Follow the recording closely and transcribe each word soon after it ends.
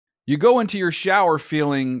You go into your shower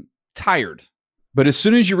feeling tired, but as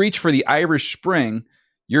soon as you reach for the Irish Spring,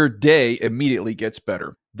 your day immediately gets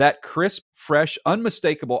better. That crisp, fresh,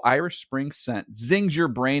 unmistakable Irish Spring scent zings your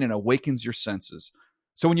brain and awakens your senses.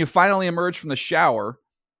 So when you finally emerge from the shower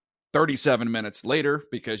 37 minutes later,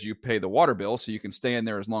 because you pay the water bill so you can stay in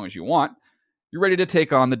there as long as you want, you're ready to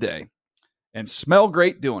take on the day and smell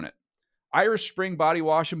great doing it. Irish Spring Body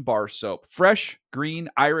Wash and Bar Soap. Fresh, green,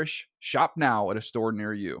 Irish. Shop now at a store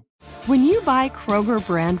near you. When you buy Kroger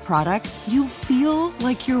brand products, you feel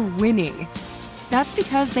like you're winning. That's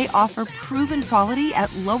because they offer proven quality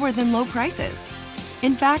at lower than low prices.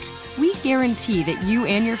 In fact, we guarantee that you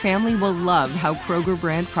and your family will love how Kroger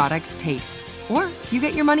brand products taste, or you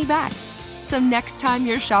get your money back. So next time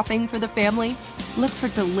you're shopping for the family, look for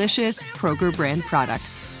delicious Kroger brand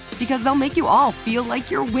products, because they'll make you all feel like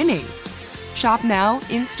you're winning. Shop now,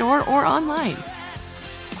 in-store, or online.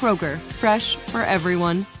 Kroger, fresh for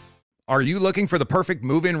everyone. Are you looking for the perfect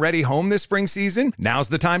move-in ready home this spring season? Now's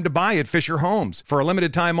the time to buy at Fisher Homes. For a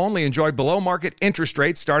limited time only, enjoy below-market interest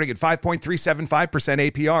rates starting at 5.375%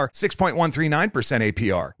 APR, 6.139%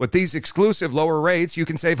 APR. With these exclusive lower rates, you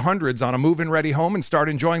can save hundreds on a move-in ready home and start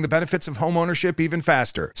enjoying the benefits of homeownership even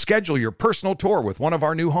faster. Schedule your personal tour with one of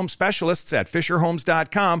our new home specialists at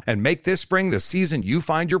FisherHomes.com and make this spring the season you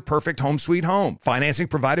find your perfect home sweet home. Financing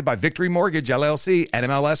provided by Victory Mortgage, LLC,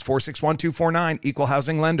 NMLS 461249, Equal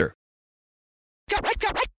Housing Lender.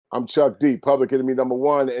 I'm Chuck D, Public Enemy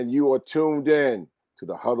 #1, and you are tuned in to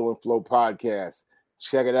the Huddle and Flow podcast.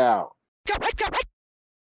 Check it out.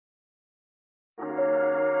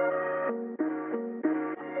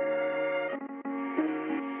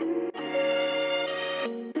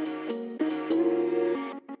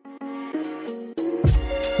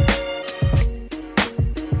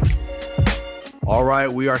 All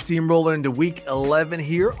right, we are steamrolling into week 11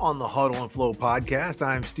 here on the Huddle and Flow podcast.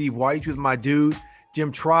 I'm Steve White with my dude,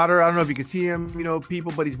 Jim Trotter. I don't know if you can see him,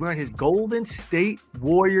 people, but he's wearing his Golden State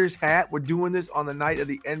Warriors hat. We're doing this on the night of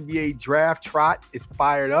the NBA draft. Trot is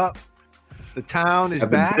fired up. The town is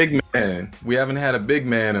back. Big man. We haven't had a big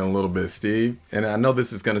man in a little bit, Steve. And I know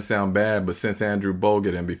this is going to sound bad, but since Andrew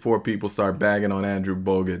Bogut, and before people start bagging on Andrew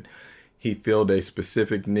Bogut, he filled a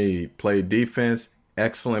specific need. Played defense,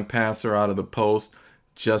 excellent passer out of the post,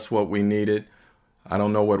 just what we needed. I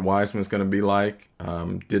don't know what Wiseman's going to be like.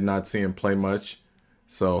 Did not see him play much.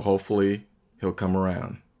 So hopefully he'll come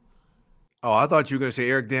around. Oh, I thought you were going to say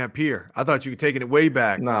Eric Dampier. I thought you were taking it way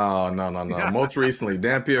back. No. Most recently,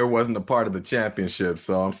 Dampier wasn't a part of the championship,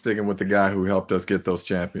 so I'm sticking with the guy who helped us get those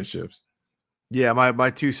championships. Yeah, my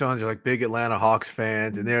two sons are like big Atlanta Hawks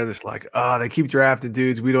fans, and they're just like, they keep drafting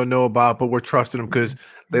dudes we don't know about, but we're trusting them because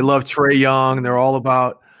they love Trae Young, and they're all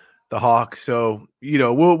about the Hawks. So,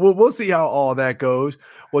 we'll see how all that goes.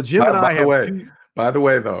 Well, Jim and I have By the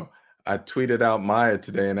way, though, I tweeted out Maya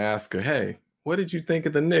today and asked her, hey, what did you think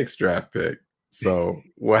of the Knicks draft pick? So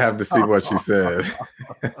we'll have to see what she says.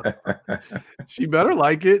 She better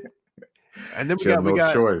like it. And then we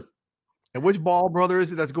got choice. And which Ball brother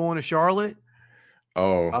is it that's going to Charlotte?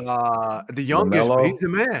 Oh, the youngest. LaMelo? He's the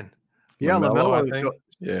man. Yeah, LaMelo.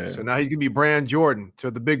 LaMelo. So now he's gonna be Brand Jordan. So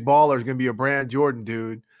the big baller is gonna be a Brand Jordan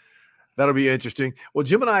dude. That'll be interesting. Well,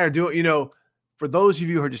 Jim and I are doing. For those of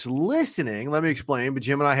you who are just listening, let me explain. But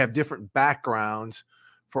Jim and I have different backgrounds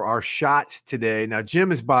for our shots today. Now,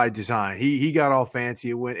 Jim is by design. He got all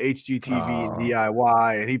fancy and went HGTV and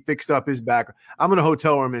DIY, and he fixed up his background. I'm in a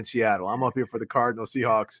hotel room in Seattle. I'm up here for the Cardinals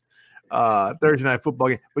Seahawks Thursday night football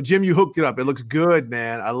game. But Jim, you hooked it up. It looks good,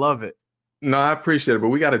 man. I love it. No, I appreciate it, but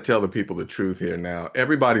we got to tell the people the truth here now.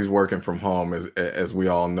 Everybody's working from home, as we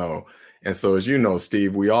all know. And so, as you know,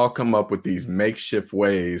 Steve, we all come up with these makeshift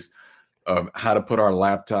ways of how to put our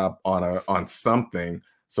laptop on something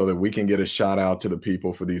so that we can get a shout out to the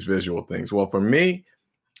people for these visual things. Well, for me,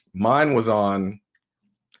 mine was on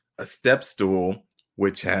a step stool,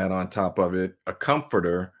 which had on top of it a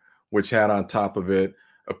comforter, which had on top of it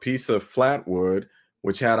a piece of flat wood,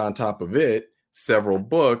 which had on top of it several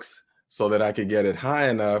books, so that I could get it high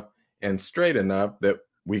enough and straight enough that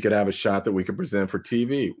we could have a shot that we could present for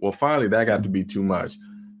TV. Well, finally, that got to be too much.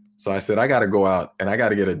 So I said, I got to go out and I got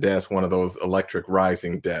to get a desk, one of those electric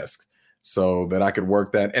rising desks, so that I could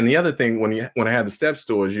work that. And the other thing, when I had the step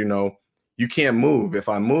stool, is, you can't move. If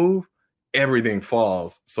I move, everything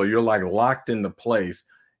falls. So you're like locked into place.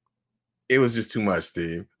 It was just too much,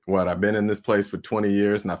 Steve. I've been in this place for 20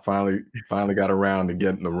 years and I finally got around to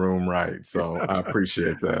getting the room right. So I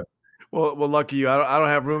appreciate that. Well, lucky you. I don't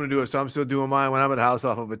have room to do it, so I'm still doing mine when I'm at the house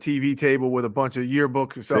off of a TV table with a bunch of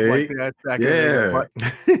yearbooks and stuff like that.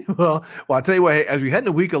 Yeah. Well, I'll tell you what. Hey, as we head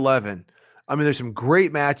into week 11, I mean, there's some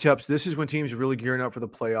great matchups. This is when teams are really gearing up for the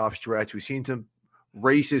playoff stretch. We've seen some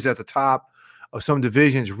races at the top of some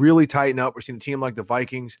divisions really tighten up. We're seeing a team like the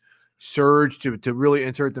Vikings surge to really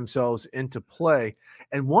insert themselves into play.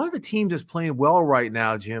 And one of the teams that's playing well right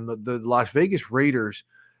now, Jim, the Las Vegas Raiders,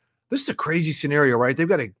 this is a crazy scenario, right? They've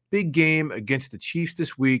got a big game against the Chiefs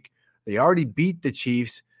this week. They already beat the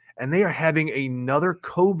Chiefs, and they are having another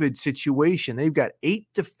COVID situation. They've got 8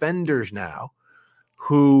 defenders now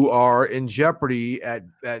who are in jeopardy at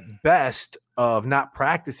best of not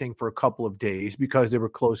practicing for a couple of days because they were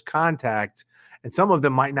close contacts, and some of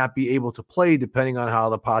them might not be able to play depending on how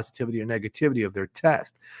the positivity or negativity of their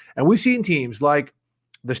test. And we've seen teams like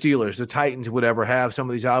the Steelers, the Titans, whatever, have some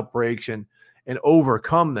of these outbreaks and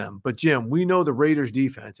overcome them. But, Jim, we know the Raiders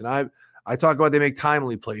defense, and I talk about they make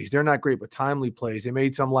timely plays. They're not great, but timely plays. They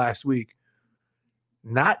made some last week.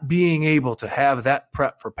 Not being able to have that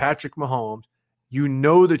prep for Patrick Mahomes, you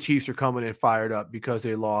know the Chiefs are coming in fired up because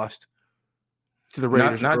they lost to the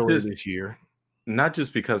Raiders earlier this year. Not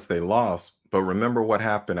just because they lost, but remember what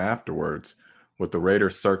happened afterwards with the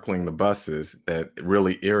Raiders circling the buses that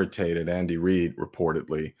really irritated Andy Reid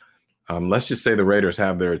reportedly. Let's just say the Raiders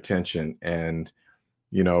have their attention, and,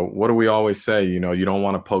 you know, what do we always say? You know, you don't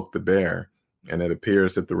want to poke the bear, and it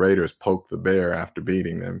appears that the Raiders poked the bear after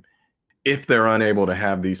beating them. If they're unable to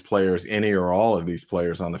have these players, any or all of these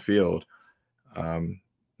players on the field,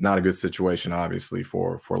 not a good situation, obviously,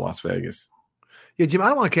 for Las Vegas. Yeah, Jim, I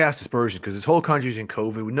don't want to cast aspersions because this whole country's in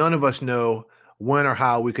COVID. None of us know when or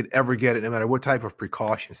how we could ever get it, no matter what type of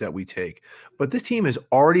precautions that we take. But this team has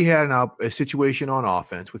already had a situation on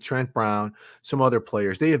offense with Trent Brown, some other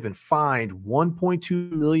players. They have been fined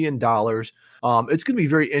 $1.2 million. It's going to be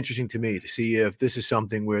very interesting to me to see if this is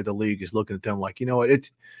something where the league is looking at them like, you know what,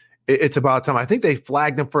 it's about time. I think they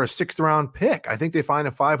flagged them for a 6th-round pick. I think they fined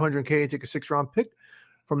a $500K and take a 6th-round pick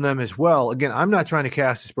from them as well. Again, I'm not trying to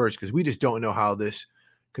cast aspersions because we just don't know how this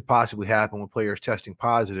could possibly happen with players testing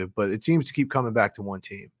positive, but it seems to keep coming back to one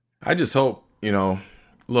team. I just hope, you know,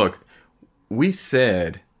 look, we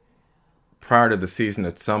said prior to the season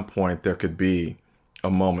at some point there could be a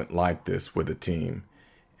moment like this with a team.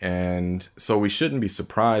 And so we shouldn't be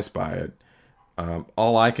surprised by it.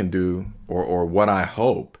 All I can do, or what I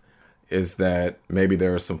hope, is that maybe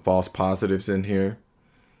there are some false positives in here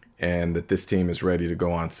and that this team is ready to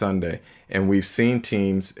go on Sunday. And we've seen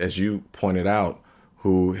teams, as you pointed out,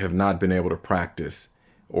 who have not been able to practice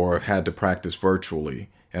or have had to practice virtually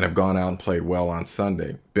and have gone out and played well on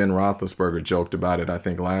Sunday. Ben Roethlisberger joked about it, I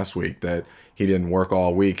think, last week, that he didn't work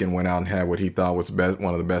all week and went out and had what he thought was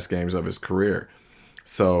one of the best games of his career.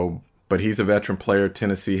 So, but he's a veteran player.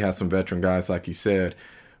 Tennessee has some veteran guys, like you said.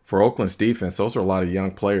 For Oakland's defense, those are a lot of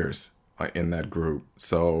young players in that group.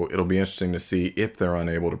 So it'll be interesting to see if they're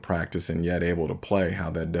unable to practice and yet able to play, how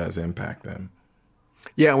that does impact them.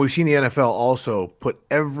 Yeah, and we've seen the NFL also put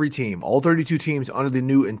every team, all 32 teams, under the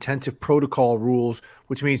new intensive protocol rules,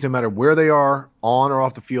 which means no matter where they are, on or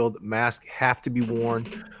off the field, masks have to be worn.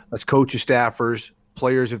 That's coaches, staffers,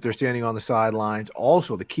 players if they're standing on the sidelines.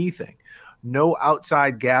 Also, the key thing, no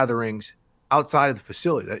outside gatherings outside of the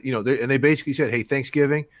facility. That, you know, and they basically said, hey,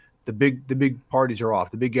 Thanksgiving, the big parties are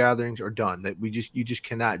off. The big gatherings are done. That you just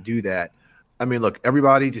cannot do that. I mean, look,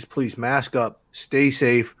 everybody just please mask up, stay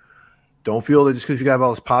safe. Don't feel that just because you have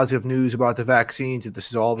all this positive news about the vaccines that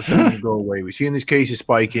this is all of a sudden going to go away. We're seeing these cases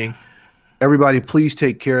spiking. Everybody, please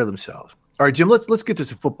take care of themselves. All right, Jim, let's get to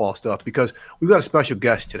some football stuff because we've got a special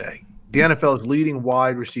guest today. The NFL's leading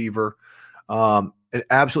wide receiver, an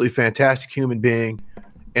absolutely fantastic human being,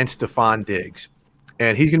 and Stefon Diggs.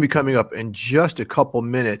 And he's going to be coming up in just a couple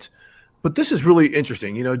minutes. But this is really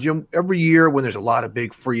interesting. You know, Jim, every year when there's a lot of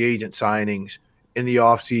big free agent signings in the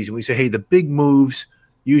offseason, we say, hey, the big moves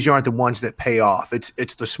usually aren't the ones that pay off.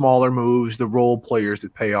 It's the smaller moves, the role players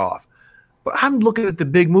that pay off. But I'm looking at the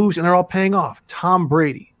big moves, and they're all paying off. Tom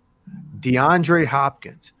Brady, DeAndre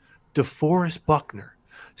Hopkins, DeForest Buckner,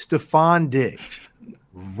 Stefon Diggs,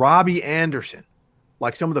 Robbie Anderson.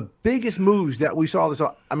 Like some of the biggest moves that we saw this.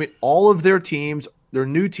 I mean, all of their teams, their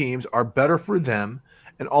new teams, are better for them,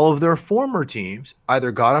 and all of their former teams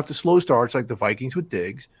either got off to slow starts like the Vikings with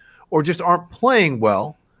Diggs or just aren't playing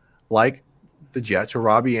well like the Jets or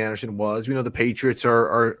Robbie Anderson was. We know the Patriots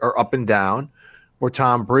are up and down where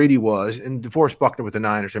Tom Brady was, and DeForest Buckner with the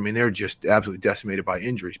Niners. I mean, they're just absolutely decimated by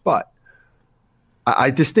injuries. But I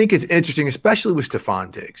just think it's interesting, especially with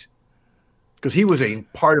Stefon Diggs, because he was a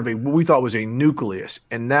part of what we thought was a nucleus,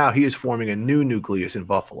 and now he is forming a new nucleus in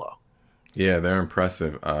Buffalo. Yeah, they're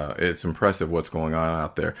impressive. It's impressive what's going on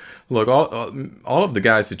out there. Look, all of the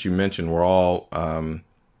guys that you mentioned were all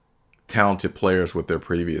talented players with their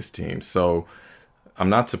previous teams. So I'm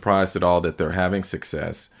not surprised at all that they're having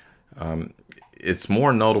success. It's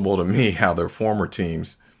more notable to me how their former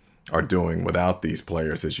teams are doing without these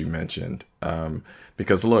players, as you mentioned.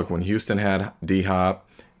 Because look, when Houston had D-Hop,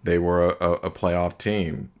 they were a playoff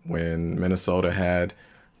team. When Minnesota had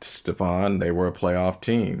Stephon, they were a playoff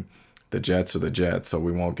team. The Jets are the Jets, so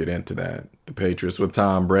we won't get into that. The Patriots with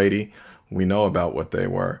Tom Brady, we know about what they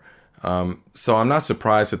were. So I'm not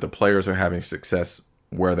surprised that the players are having success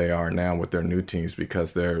where they are now with their new teams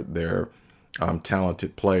because they're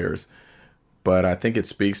talented players. But I think it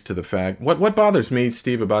speaks to the fact, what bothers me,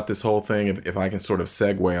 Steve, about this whole thing, if I can sort of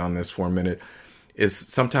segue on this for a minute, is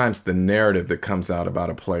sometimes the narrative that comes out about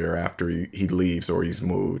a player after he leaves or he's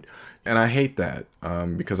moved. And I hate that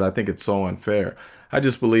because I think it's so unfair. I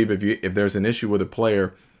just believe if there's an issue with a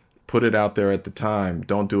player, put it out there at the time.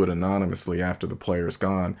 Don't do it anonymously after the player is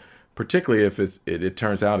gone, particularly if it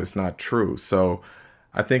turns out it's not true. So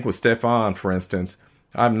I think with Stephon, for instance,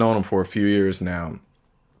 I've known him for a few years now.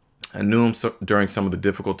 I knew him during some of the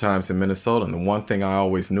difficult times in Minnesota. And the one thing I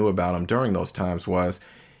always knew about him during those times was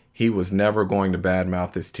he was never going to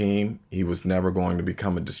badmouth his team. He was never going to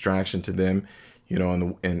become a distraction to them, in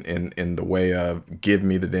the way of give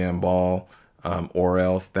me the damn ball or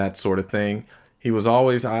else, that sort of thing. He was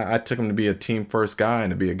always, I took him to be a team first guy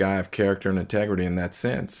and to be a guy of character and integrity in that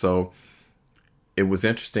sense. So it was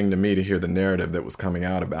interesting to me to hear the narrative that was coming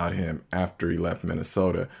out about him after he left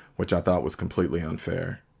Minnesota, which I thought was completely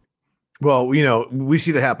unfair. Well, we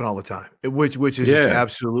see that happen all the time, which is just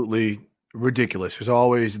absolutely ridiculous. There's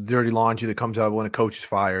always dirty laundry that comes out when a coach is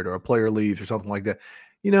fired or a player leaves or something like that.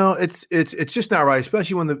 It's just not right,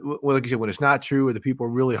 especially when like you said, when it's not true or the people are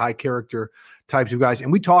really high character types of guys.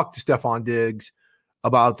 And we talked to Stefon Diggs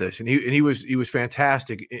about this, and he was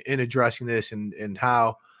fantastic in addressing this and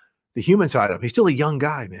how the human side of him. He's still a young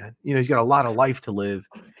guy, man. He's got a lot of life to live.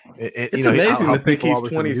 It's amazing to think he's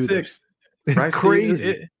 26. Right?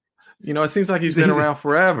 Crazy. It seems like he's been around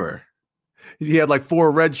forever. He had like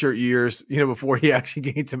 4 redshirt years, before he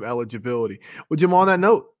actually gained some eligibility. Well, Jim, on that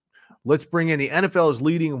note, let's bring in the NFL's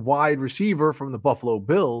leading wide receiver from the Buffalo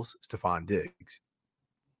Bills, Stefon Diggs.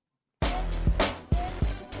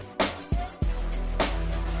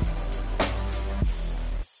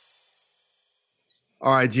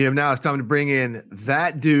 All right, Jim, now it's time to bring in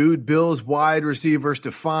that dude, Bills wide receiver,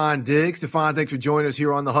 Stefon Diggs. Stefon, thanks for joining us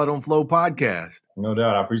here on the Huddle and Flow podcast. No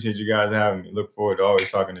doubt. I appreciate you guys having me. Look forward to always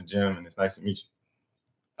talking to Jim, and it's nice to meet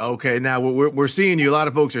you. Okay, now we're seeing you. A lot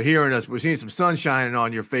of folks are hearing us. We're seeing some sun shining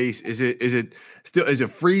on your face. Is it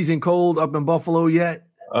freezing cold up in Buffalo yet?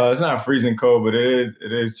 It's not freezing cold, but it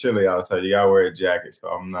is chilly outside. You gotta wear a jacket.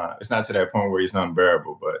 So it's not to that point where it's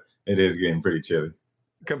unbearable, but it is getting pretty chilly.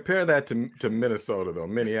 Compare that to Minnesota, though,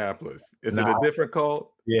 Minneapolis. Is it a different cold?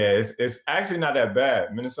 Yeah, it's actually not that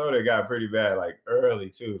bad. Minnesota got pretty bad, like early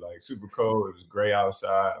too, like super cold. It was gray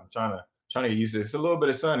outside. I'm trying to get used to it. It's a little bit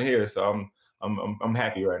of sun here, so I'm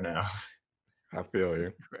happy right now. I feel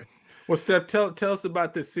you. Well, Steph, tell us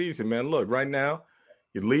about this season, man. Look, right now,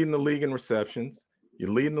 you're leading the league in receptions.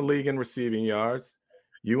 You're leading the league in receiving yards.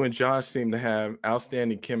 You and Josh seem to have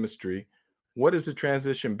outstanding chemistry. What has the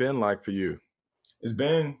transition been like for you?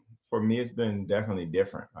 For me, it's been definitely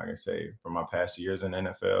different. Like I say, from my past years in the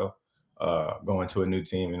NFL, going to a new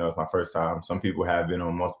team, it's my first time. Some people have been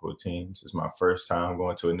on multiple teams. It's my first time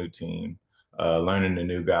going to a new team, learning a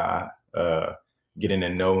new guy, getting to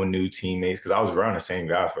know new teammates. Because I was around the same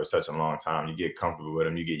guys for such a long time. You get comfortable with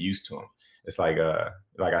them. You get used to them. It's like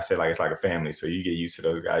I said, it's like a family. So you get used to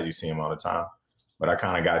those guys. You see them all the time. But I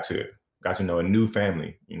kind of got to know a new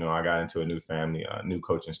family. I got into a new family, a new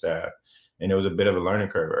coaching staff. And it was a bit of a learning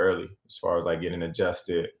curve early as far as like getting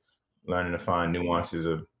adjusted, learning to find nuances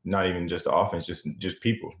of not even just the offense, just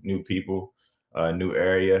people, new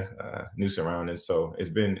area, new surroundings. So it's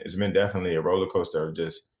been definitely a roller coaster of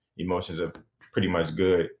just emotions of pretty much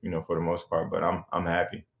good, for the most part, but I'm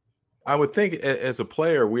happy. I would think as a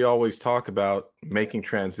player, we always talk about making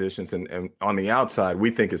transitions and on the outside, we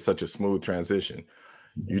think it's such a smooth transition.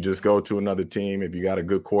 You just go to another team. If you got a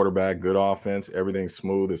good quarterback, good offense, everything's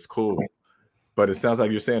smooth, it's cool. But it sounds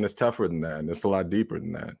like you're saying it's tougher than that, and it's a lot deeper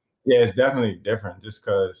than that. Yeah, it's definitely different just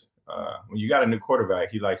because when you got a new quarterback,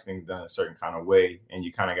 he likes things done a certain kind of way, and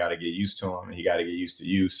you kind of got to get used to him, and he got to get used to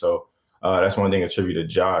you. So that's one thing attributed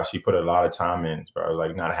to Josh. He put a lot of time in as far as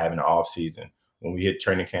like not having an off season. When we hit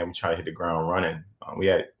training camp, we try to hit the ground running. We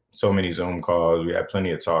had so many Zoom calls. We had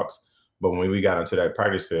plenty of talks. But when we got into that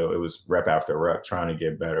practice field, it was rep after rep trying to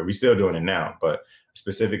get better. We're still doing it now, but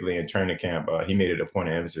specifically in training camp, he made it a point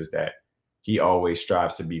of emphasis that he always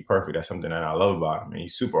strives to be perfect. That's something that I love about him. And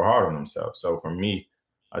he's super hard on himself. So for me,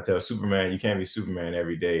 I tell Superman, you can't be Superman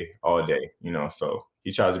every day, all day, So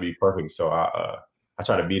he tries to be perfect. So I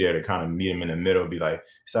try to be there to kind of meet him in the middle, be like,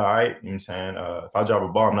 it's all right. You know what I'm saying? If I drop a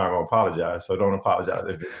ball, I'm not going to apologize. So don't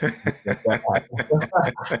apologize.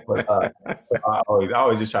 But I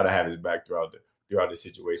always just try to have his back throughout the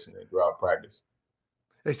situation and throughout practice.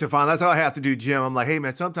 Hey, Stefan, that's how I have to do, Jim. I'm like, hey,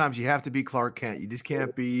 man, sometimes you have to be Clark Kent. You just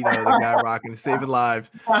can't be, the guy rocking, saving lives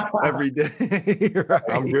every day. Right?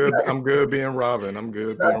 I'm good being Robin. I'm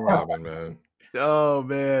good being Robin, man. Oh,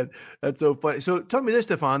 man, that's so funny. So tell me this,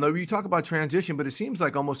 Stefan, though, you talk about transition, but it seems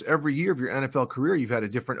like almost every year of your NFL career, you've had a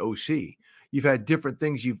different OC. You've had different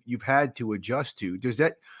things you've had to adjust to.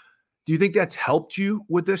 Do you think that's helped you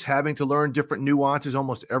with this, having to learn different nuances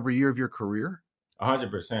almost every year of your career?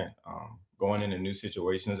 100%. Going into new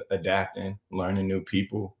situations, adapting, learning new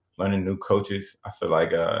people, learning new coaches. I feel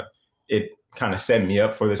like it kind of set me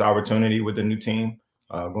up for this opportunity with the new team.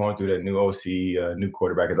 Going through that new OC, new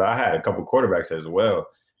quarterback, because I had a couple quarterbacks as well.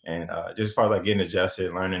 And just as far as like getting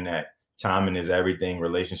adjusted, learning that timing is everything,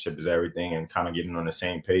 relationship is everything, and kind of getting on the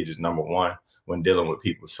same page is number one when dealing with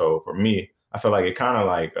people. So for me, I feel like it kind of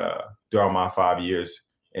like throughout my 5 years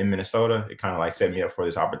in Minnesota, it kind of like set me up for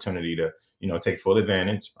this opportunity to, take full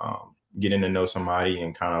advantage, getting to know somebody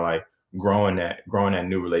and kind of like growing that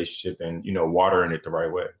new relationship and, watering it the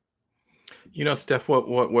right way. Steph,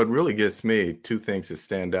 what really gets me, two things that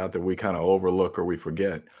stand out that we kind of overlook or we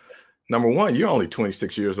forget. Number one, you're only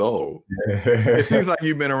 26 years old. It seems like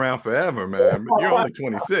you've been around forever, man. You're only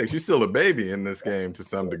 26. You're still a baby in this game to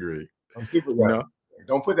some degree. I'm super young.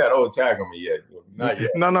 Don't put that old tag on me yet. Not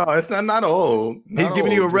yet. No, it's not old. He's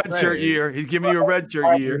giving you a red shirt year. He's giving you a red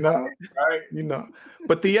shirt year. Right?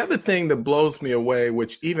 But the other thing that blows me away,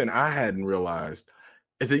 which even I hadn't realized,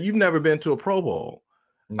 is that you've never been to a Pro Bowl.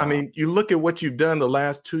 No. I mean, you look at what you've done the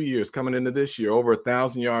last 2 years coming into this year, over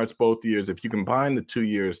 1,000 yards both years. If you combine the 2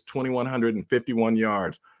 years, 2,151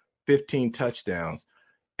 yards, 15 touchdowns,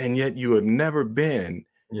 and yet you have never been.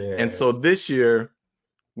 Yeah. And so this year,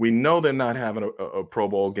 we know they're not having a Pro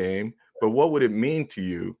Bowl game, but what would it mean to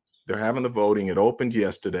you? They're having the voting. It opened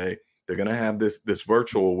yesterday. They're going to have this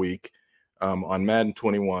virtual week on Madden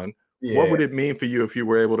 21. Yeah. What would it mean for you if you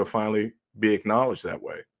were able to finally be acknowledged that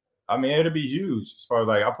way? I mean, it'll be huge. As far as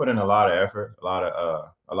like, I put in a lot of effort, a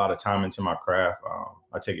lot of time into my craft.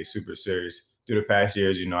 I take it super serious. Through the past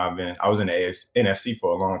years, I was in the NFC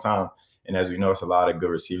for a long time, and as we know, it's a lot of good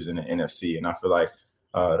receivers in the NFC. And I feel like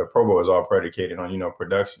the Pro Bowl is all predicated on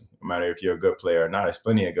production. No matter if you're a good player or not, there's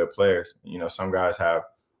plenty of good players. Some guys have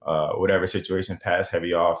whatever situation, pass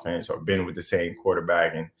heavy offense, or been with the same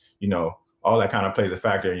quarterback, and all that kind of plays a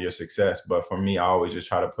factor in your success. But for me, I always just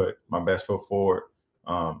try to put my best foot forward.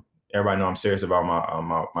 Everybody know I'm serious about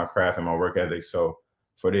my craft and my work ethic. So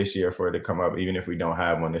for this year, for it to come up, even if we don't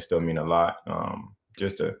have one, it still mean a lot.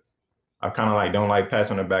 I kind of like don't like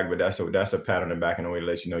pats on the back, but that's a pat on the back in a way to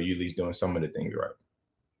let you know you at least doing some of the things right.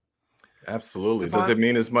 Absolutely. Does it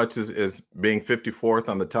mean as much as being 54th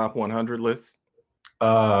on the top 100 list?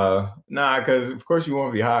 Nah, because of course you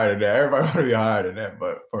want to be higher than that. Everybody want to be higher than that.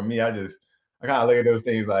 But for me, I kind of look at those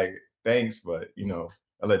things like thanks, but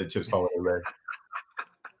I let the chips fall where they lay.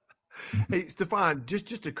 Hey, Stefan,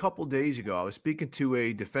 just a couple days ago, I was speaking to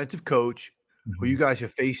a defensive coach who you guys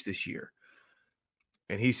have faced this year.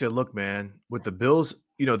 And he said, look, man, with the Bills,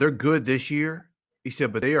 they're good this year. He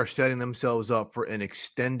said, but they are setting themselves up for an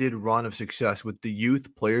extended run of success with the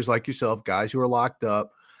youth players like yourself, guys who are locked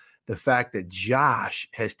up. The fact that Josh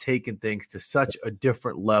has taken things to such a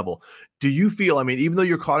different level. Do you feel, even though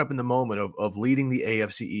you're caught up in the moment of leading the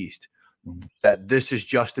AFC East, that this is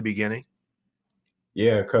just the beginning?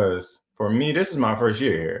 Yeah, because for me, this is my first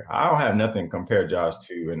year here. I don't have nothing compared Josh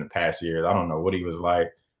to in the past years. I don't know what he was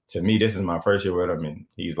like. To me, this is my first year with him, and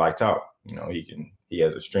he's lights out. He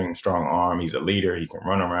has a strong arm. He's a leader. He can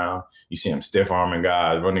run around. You see him stiff arming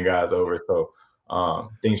guys, running guys over. So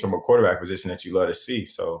things from a quarterback position that you love to see.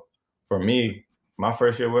 So for me, my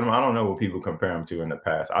first year with him, I don't know what people compare him to in the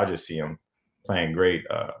past. I just see him playing great.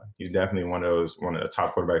 He's definitely one of the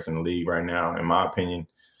top quarterbacks in the league right now, in my opinion.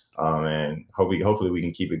 And hopefully we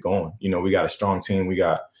can keep it going. We got a strong team. We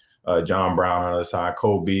got John Brown on the other side,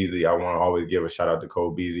 Cole Beasley. I want to always give a shout out to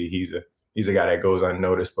Cole Beasley. He's a guy that goes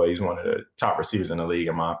unnoticed, but he's one of the top receivers in the league,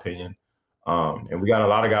 in my opinion. And we got a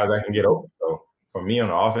lot of guys that can get open. So for me on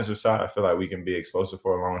the offensive side, I feel like we can be explosive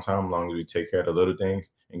for a long time as long as we take care of the little things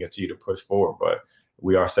and continue to push forward. But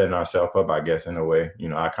we are setting ourselves up, I guess, in a way.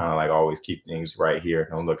 I kind of like always keep things right here,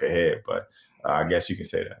 don't look ahead. But I guess you can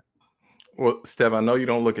say that. Well, Steph, I know you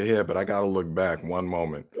don't look ahead, but I got to look back one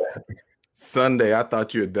moment. Sunday, I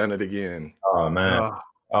thought you had done it again. Oh, man. Man.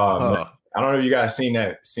 I don't know if you guys seen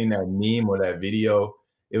that meme or that video.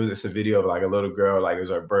 It was just a video of like a little girl, like it was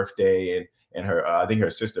her birthday, and and her I think her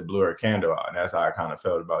sister blew her candle out, and that's how I kind of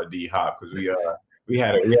felt about D Hop, because we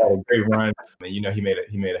had a great run, and he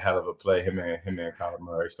made a hell of a play, him and Kyler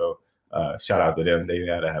Murray. So shout out to them, they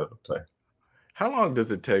had a hell of a play. How long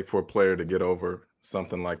does it take for a player to get over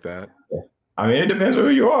something like that? I mean, it depends on who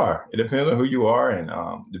you are. It depends on who you are, and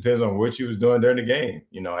depends on what you was doing during the game.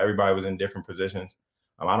 Everybody was in different positions.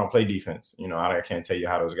 I don't play defense. I can't tell you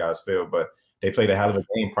how those guys feel, but they played a hell of a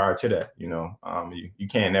game prior to that. You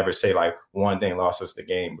can't never say like one thing lost us the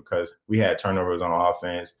game, because we had turnovers on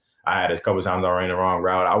offense. I had a couple of times I ran the wrong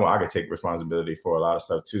route. I could take responsibility for a lot of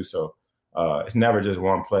stuff too. So it's never just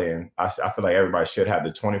one play. And I feel like everybody should have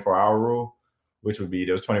the 24-hour rule, which would be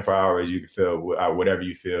those 24 hours you can feel whatever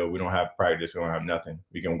you feel. We don't have practice. We don't have nothing.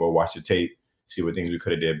 We can go watch the tape, see what things we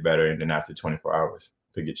could have did better. And then after 24 hours,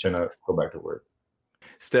 pick your chin up, go back to work.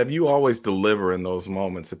 Steph, you always deliver in those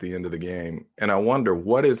moments at the end of the game. And I wonder,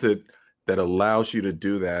 what is it that allows you to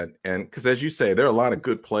do that? And because, as you say, there are a lot of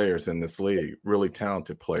good players in this league, really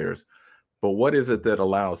talented players. But what is it that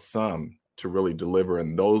allows some to really deliver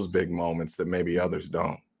in those big moments that maybe others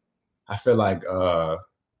don't? I feel like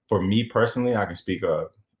for me personally, I can speak of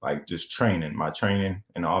like just my training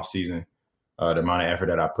in the off season, the amount of effort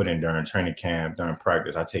that I put in during training camp, during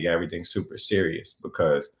practice. I take everything super serious,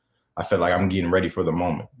 because I feel like I'm getting ready for the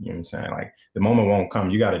moment. You know what I'm saying? Like, the moment won't come.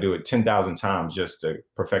 You got to do it 10,000 times just to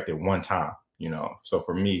perfect it one time, So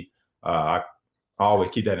for me, I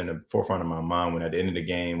always keep that in the forefront of my mind when at the end of the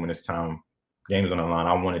game, when it's time, game's on the line,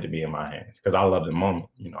 I want it to be in my hands, because I love the moment.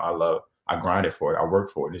 I grinded for it. I work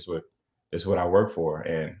for it. This is what I work for.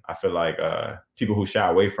 And I feel like people who shy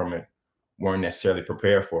away from it weren't necessarily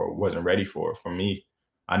prepared for it, wasn't ready for it. For me,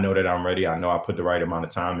 I know that I'm ready. I know I put the right amount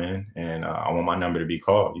of time in, and I want my number to be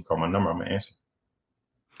called. You call my number, I'm going to answer.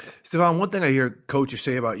 Stephon, one thing I hear coaches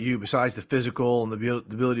say about you, besides the physical and the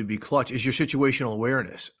ability to be clutch, is your situational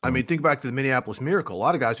awareness. Mm-hmm. I mean, think back to the Minneapolis Miracle. A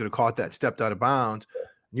lot of guys would have caught that, stepped out of bounds.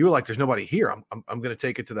 And you were like, there's nobody here. I'm going to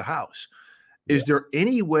take it to the house. Yeah. Is there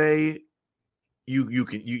any way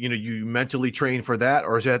you mentally train for that,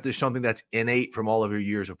 or is that just something that's innate from all of your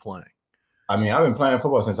years of playing? I mean, I've been playing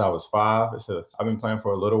football since I was 5. I've been playing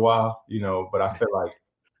for a little while, but I feel like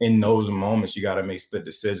in those moments, you got to make split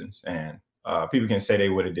decisions. And people can say they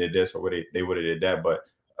would have did this or they would have did that, but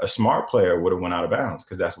a smart player would have went out of bounds,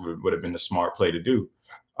 because that's what would have been the smart play to do.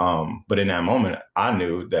 But in that moment, I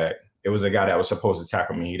knew that it was a guy that was supposed to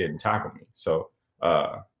tackle me. He didn't tackle me. So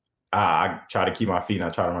I try to keep my feet and I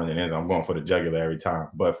try to run the end zone. I'm going for the jugular every time.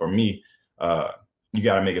 But for me, you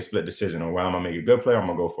got to make a split decision on whether I'm going to make a good play or I'm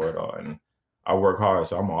going to go for it all. And I work hard,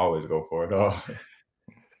 so I'm going to always go for it all.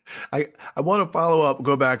 I want to follow up,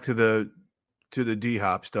 go back to the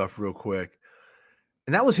D-Hop stuff real quick.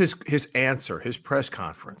 And that was his answer, his press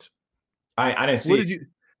conference. I didn't see it.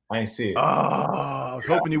 I didn't see it. Oh, I was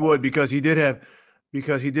hoping you would, because he did have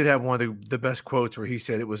one of the best quotes where he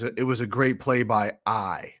said it was a great play by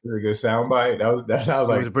I. Pretty good soundbite. That sounds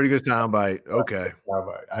like it was a pretty good soundbite. Okay.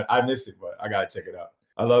 I missed it, but I gotta check it out.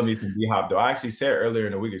 I love me some D-Hop though. I actually said earlier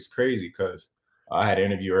in the week, it's crazy because I had an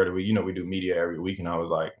interview earlier. We do media every week, and I was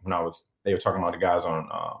like, they were talking about the guys on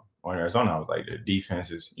Arizona. I was like, the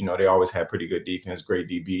defenses, they always had pretty good defense, great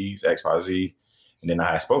DBs, XYZ. And then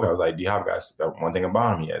I was like, D-Hop guys, one thing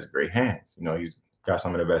about him, he has great hands. He's got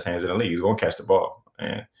some of the best hands in the league. He's gonna catch the ball.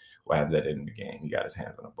 And what happens at the end of the game? He got his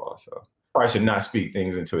hands on the ball. So I should not speak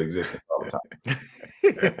things into existence all the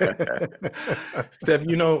time. Steph,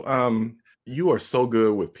 you are so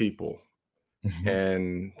good with people,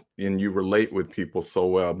 and you relate with people so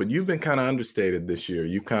well. But you've been kind of understated this year.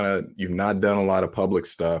 You've not done a lot of public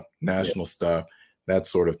stuff, national stuff, that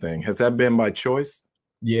sort of thing. Has that been by choice?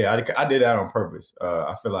 Yeah, I did that on purpose.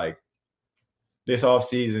 I feel like this off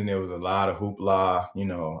season, there was a lot of hoopla,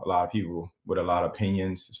 a lot of people with a lot of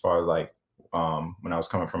opinions as far as like when I was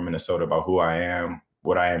coming from Minnesota about who I am,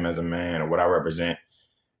 what I am as a man, or what I represent.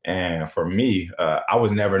 And for me, I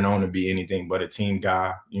was never known to be anything but a team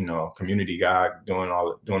guy, community guy, doing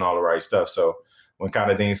all the right stuff. So when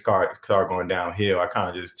kind of things start going downhill, I kind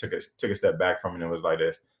of just took a step back from it and was like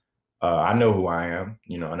this. I know who I am,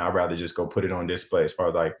 and I'd rather just go put it on display as far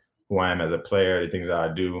as like who I am as a player, the things that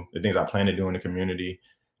I do, the things I plan to do in the community,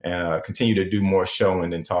 and continue to do more showing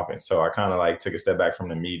than talking. So I kind of like took a step back from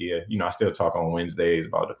the media. I still talk on Wednesdays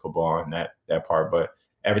about the football and that part, but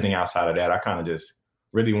everything outside of that, I kind of just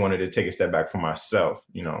really wanted to take a step back for myself,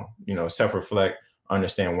 self-reflect,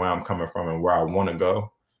 understand where I'm coming from and where I want to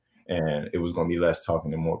go. And it was going to be less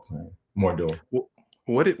talking and more playing, more doing.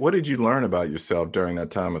 What did you learn about yourself during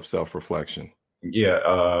that time of self-reflection?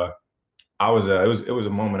 Yeah, it was a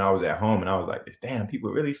moment I was at home and I was like, damn,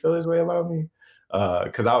 people really feel this way about me.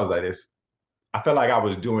 Cause I was like this, I felt like I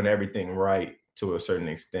was doing everything right to a certain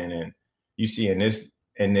extent. And you see in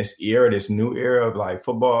this era, this new era of like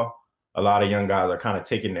football, a lot of young guys are kind of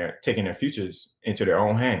taking their futures into their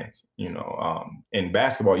own hands. In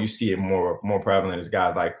basketball, you see it more prevalent as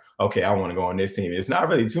guys like, okay, I want to go on this team. It's not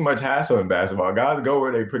really too much hassle in basketball. Guys go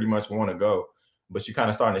where they pretty much want to go, but you're kind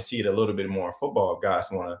of starting to see it a little bit more in football. Guys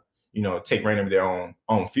want to, take reign of their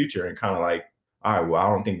own future and kind of like, all right, well, I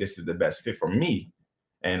don't think this is the best fit for me,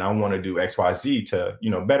 and I want to do X, Y, Z to,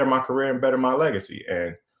 better my career and better my legacy.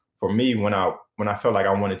 And for me, when I felt like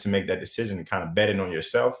I wanted to make that decision and kind of betting on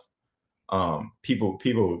yourself, people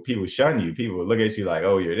shun you. People look at you like,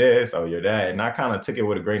 oh, you're this, oh, you're that. And I kind of took it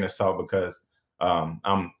with a grain of salt because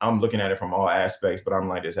I'm looking at it from all aspects, but I'm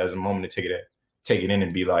like this as a moment to take it in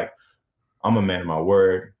and be like, I'm a man of my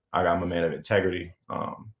word. I'm a man of integrity.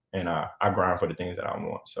 And I grind for the things that I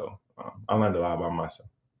want. So I learned a lot about myself.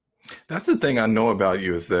 That's the thing I know about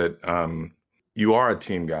you is that you are a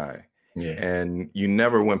team guy. Yeah. And you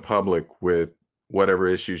never went public with whatever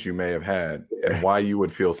issues you may have had and why you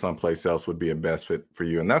would feel someplace else would be a best fit for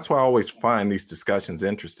you. And that's why I always find these discussions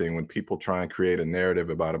interesting when people try and create a narrative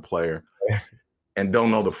about a player and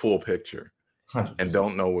don't know the full picture 100%. And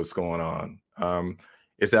don't know what's going on.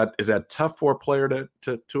 Is that tough for a player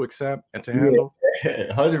to accept and to handle?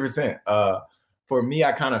 100%. For me,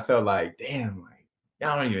 I kind of felt like, damn, like,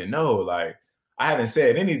 I don't even know. Like, I haven't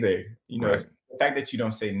said anything. Right. The fact that you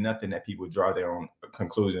don't say nothing that people draw their own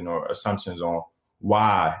conclusion or assumptions on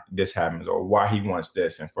why this happens or why he wants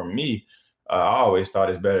this. And for me, I always thought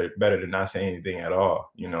it's better to not say anything at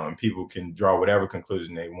all, and people can draw whatever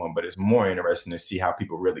conclusion they want, but it's more interesting to see how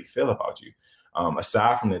people really feel about you.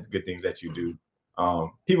 Aside from the good things that you do,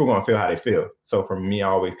 people are going to feel how they feel. So for me, I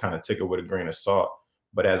always kind of took it with a grain of salt.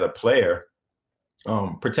 But as a player,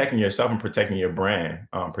 protecting yourself and protecting your brand,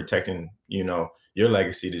 protecting, your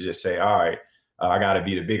legacy to just say, all right, I got to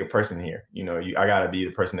be the bigger person here. I got to be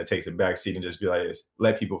the person that takes the back seat and just be like this.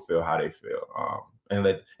 Let people feel how they feel, and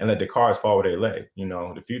let the cards fall where they lay.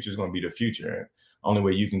 The future is going to be the future, and only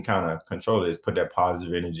way you can kind of control it is put that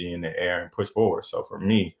positive energy in the air and push forward. So for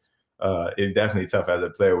me, it's definitely tough as a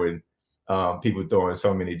player when people throwing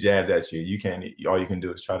so many jabs at you. All you can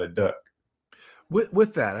do is try to duck.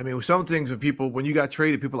 With that, I mean, with some things when you got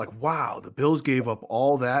traded, people are like, wow, the Bills gave up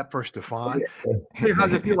all that for Stefon. Hey,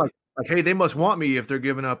 how's it feel like, hey, they must want me if they're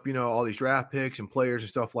giving up, all these draft picks and players and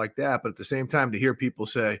stuff like that. But at the same time, to hear people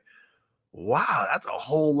say, wow, that's a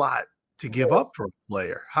whole lot to give up for a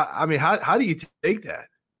player. How do you take that?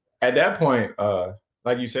 At that point,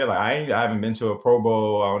 like you said, like I haven't been to a Pro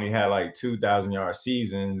Bowl. I only had like 2,000-yard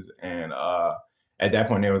seasons. And at that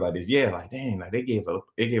point, they were like, yeah, like, dang, like they gave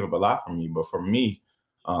up a lot for me. But for me,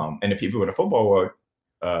 and the people in the football world,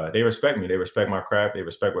 they respect me. They respect my craft. They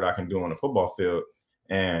respect what I can do on the football field.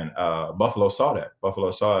 And Buffalo saw that.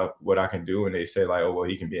 Buffalo saw what I can do. And they said like, oh, well,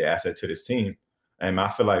 he can be an asset to this team. And I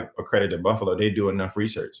feel like a credit to Buffalo, they do enough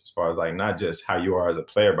research as far as like not just how you are as a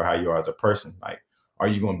player, but how you are as a person. Like, are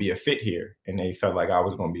you going to be a fit here? And they felt like I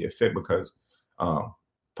was going to be a fit because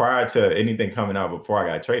prior to anything coming out before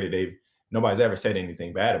I got traded, nobody's ever said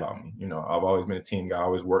anything bad about me. I've always been a team guy. I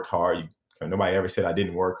always worked hard. Nobody ever said I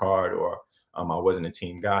didn't work hard or I wasn't a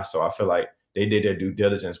team guy. So I feel like they did their due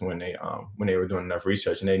diligence when they were doing enough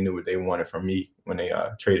research and they knew what they wanted from me when they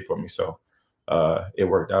traded for me. So it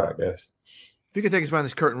worked out, I guess. If you could take us behind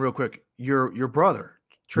this curtain real quick, your brother,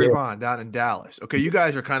 Trayvon, down in Dallas. Okay, you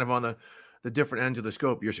guys are kind of on the different ends of the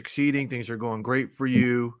scope. You're succeeding. Things are going great for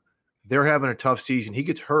you. They're having a tough season. He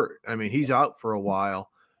gets hurt. I mean, he's out for a while.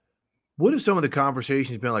 What have some of the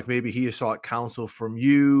conversations been like? Maybe he has sought counsel from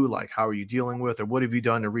you. Like, how are you dealing with, or what have you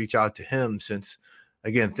done to reach out to him since,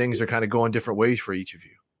 again, things are kind of going different ways for each of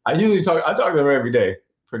you? I talk to him every day,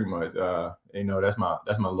 pretty much. That's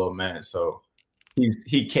my little man. So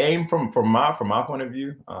he came from my point of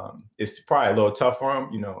view. It's probably a little tough for him,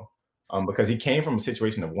 because he came from a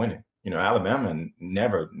situation of winning. Alabama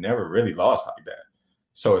never really lost like that.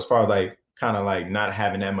 So as far as like kind of like not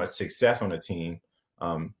having that much success on the team,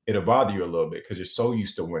 it'll bother you a little bit because you're so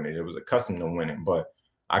used to winning. It was accustomed to winning. But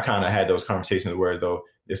I kind of had those conversations where though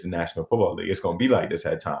it's the National Football League, it's going to be like this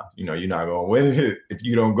at times. You're not going to win it if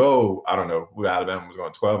you don't go. I don't know. Alabama was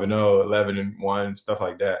going 12-0, 11-1, stuff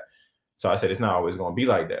like that. So I said it's not always going to be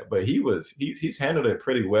like that. But he's handled it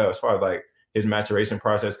pretty well as far as like his maturation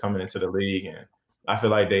process coming into the league, and I feel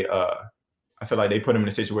like they put him in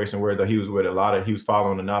a situation where though he was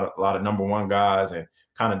following a lot of number one guys and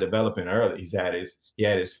kind of developing early. He had his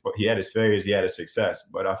failures, he had his success,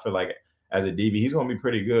 but I feel like as a DB, he's going to be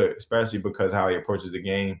pretty good, especially because how he approaches the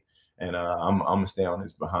game. And I'm going to stay on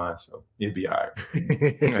his behind, so he'll be all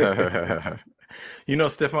right. You know,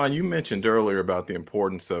 Stefan, you mentioned earlier about the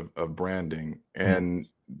importance of branding. And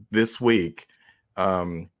this week,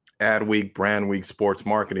 Adweek, Brand Week Sports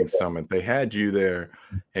Marketing Summit, they had you there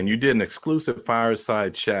and you did an exclusive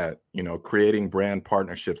fireside chat, you know, creating brand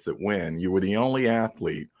partnerships that win. You were the only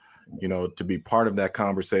athlete, you know, to be part of that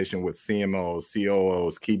conversation with CMOs,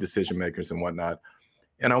 COOs, key decision makers and whatnot.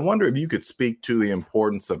 And I wonder if you could speak to the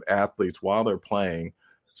importance of athletes while they're playing,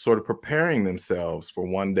 sort of preparing themselves for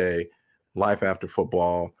one day life after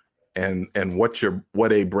football, and what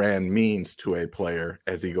a brand means to a player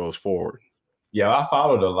as he goes forward. Yeah, I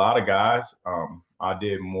followed a lot of guys. I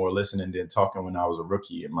did more listening than talking when I was a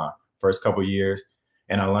rookie in my first couple of years.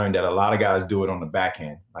 And I learned that a lot of guys do it on the back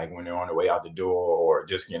end, like when they're on their way out the door or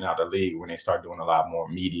just getting out of the league, when they start doing a lot more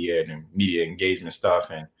media and media engagement stuff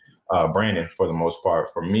and branding for the most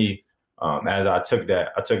part. For me, as I took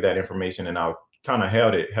that information and I kind of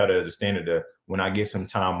held it as a standard to when I get some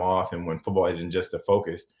time off and when football isn't just a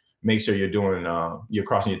focus, make sure you're doing you're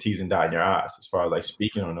crossing your T's and dotting your I's as far as like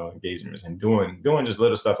speaking on those engagements and doing just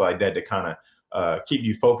little stuff like that to kind of keep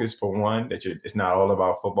you focused. For one, that it's not all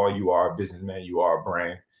about football. You are a businessman, you are a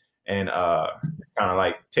brand, and it's kind of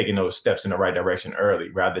like taking those steps in the right direction early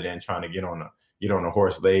rather than trying to get on a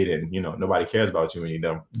horse late and nobody cares about you when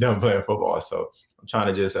you're done playing football. So I'm trying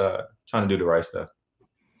to just trying to do the right stuff.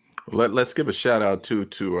 Let's give a shout out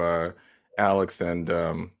to Alex and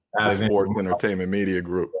the Sports Entertainment Media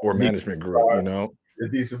Group or Management Group,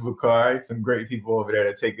 Adisa Bukhari, some great people over there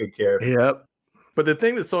that take good care of it. Yep. But the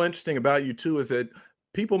thing that's so interesting about you too is that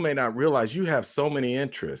people may not realize you have so many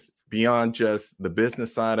interests beyond just the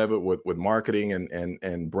business side of it with marketing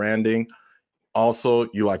and branding. Also,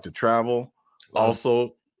 you like to travel.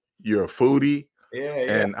 Also, you're a foodie. Yeah.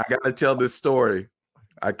 And I got to tell this story.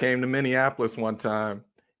 I came to Minneapolis one time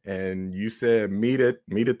and you said, meet at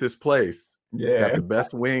this place. Yeah. Got the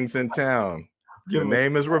best wings in town. The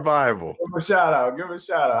name is Revival. Give him a shout out.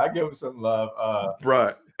 I give him some love.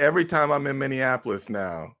 Bruh, every time I'm in Minneapolis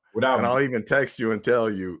now, and I'll even text you and tell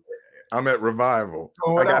you I'm at Revival.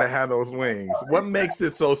 I gotta have those wings. What makes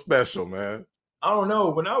it so special, man? I don't know.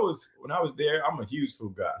 When I was there, I'm a huge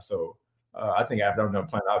food guy. So I think after I'm done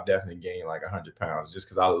playing, I'll definitely gain like 100 pounds just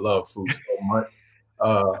because I love food so much.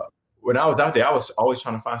 When I was out there, I was always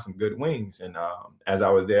trying to find some good wings. And as I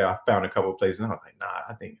was there, I found a couple of places. And I was like, nah,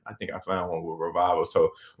 I think I found one with Revival. So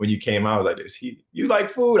when you came out, I was like, you like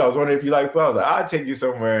food? I was wondering if you like food. I was like, I'll take you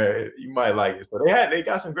somewhere. You might like it. So they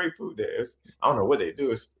got some great food there. I don't know what they do.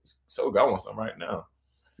 It's so good. I want some right now.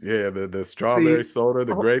 Yeah, the strawberry soda,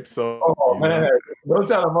 the grape soda. Oh man, don't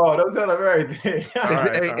tell them all. Don't tell them everything.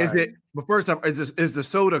 But first off, is the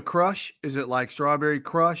soda Crush? Is it like strawberry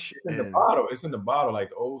Crush? It's in the bottle. It's in the bottle, like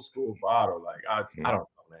the old school bottle. Like I don't know,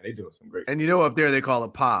 man. They doing some great. And up there they call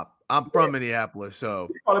it pop. I'm from Minneapolis, so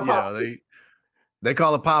they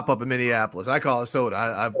call it pop up in Minneapolis. I call it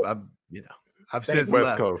soda. I've since West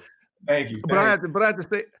left. Coast. Thank you. But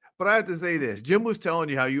I have to say this. Jim was telling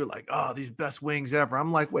you how you were like, oh, these best wings ever.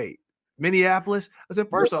 I'm like, wait, Minneapolis? I said,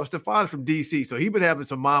 first off, Stefan's from DC, so he's been having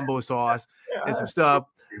some mambo sauce and some stuff.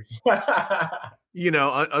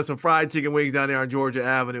 Some fried chicken wings down there on Georgia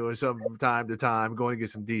Avenue or something from time to time, going to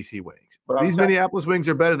get some DC wings. But these Minneapolis wings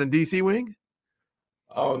are better than DC wings?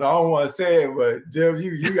 Oh no, I don't want to say it, but Jim,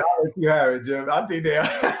 you have it, Jim. I think they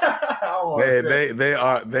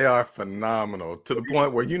are. They are phenomenal to the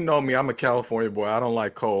point where me, I'm a California boy. I don't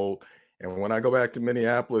like cold. And when I go back to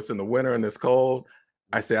Minneapolis in the winter and it's cold,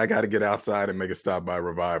 I say I got to get outside and make a stop by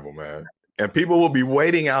Revival, man. And people will be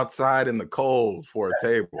waiting outside in the cold for a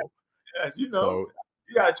table. Yes, you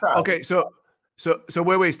got to try. Okay, so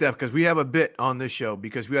wait, Steph, because we have a bit on this show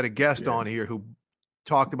because we had a guest on here who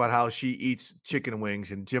talked about how she eats chicken wings,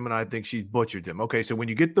 and Jim and I think she's butchered them. Okay, so when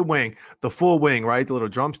you get the wing, the full wing, right? The little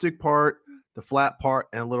drumstick part, the flat part,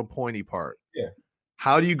 and a little pointy part. Yeah.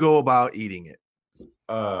 How do you go about eating it?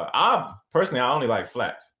 I only like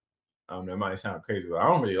flats. I don't know, it might sound crazy, but I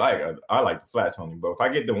don't really like it. I like the flats only. But if I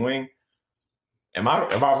get the wing, am I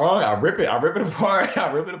wrong? I rip it apart.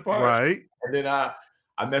 Right. And then I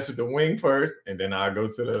mess with the wing first, and then I go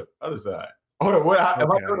to the other side. Hold on,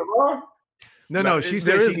 am I doing it wrong? No. She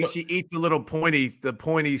says she eats the little pointy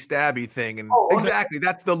stabby thing, and exactly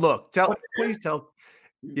that's the look. Please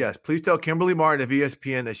tell Kimberly Martin of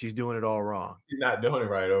ESPN that she's doing it all wrong. She's not doing it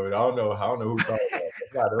right over there. I don't know who's talking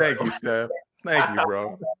about it. Thank you, Steph. Thank you,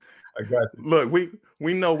 bro. I got you. Look,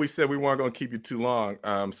 we know we said we weren't going to keep you too long,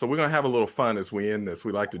 so we're going to have a little fun as we end this.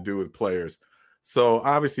 We like to do with players. So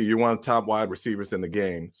obviously, you're one of the top wide receivers in the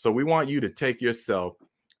game. So we want you to take yourself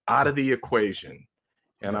out of the equation.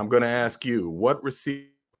 And I'm going to ask you, what receiver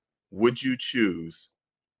would you choose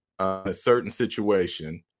in a certain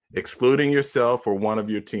situation? excluding yourself or one of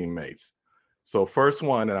your teammates. So first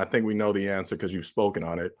one, and I think we know the answer because you've spoken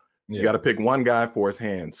on it. Yeah. You got to pick one guy for his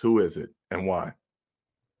hands. Who is it and why?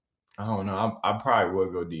 I don't know. I probably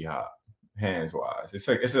would go D-Hop, hands-wise.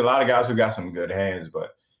 It's a lot of guys who got some good hands,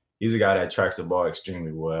 but he's a guy that tracks the ball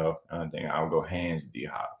extremely well. I think I'll go hands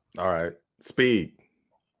D-Hop. All right. Speed.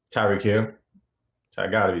 Tyreek Hill. I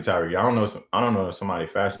got to be Tyreek. I don't know if somebody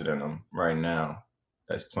faster than him right now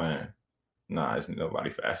that's playing. Nah, there's nobody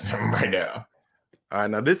faster than him right now. All right,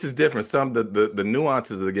 now this is different. Some the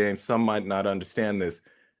nuances of the game, some might not understand this,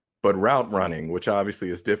 but route running, which obviously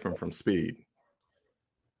is different from speed.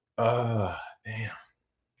 Damn.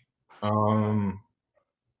 I'm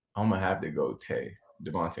gonna have to go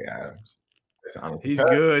Devontae Adams. He's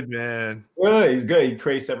good, man. Good. He's good. He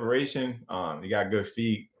creates separation. He got good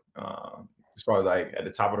feet. As far as like at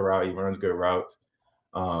the top of the route, he runs good routes.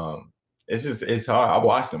 It's hard. I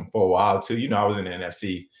watched him for a while too. You know, I was in the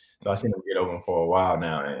NFC, so I seen him get open for a while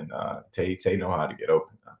now, and Tay know how to get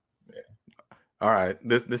open. Yeah. All right,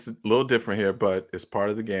 this is a little different here, but it's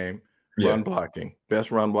part of the game. Run blocking,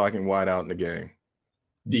 best run blocking wideout in the game.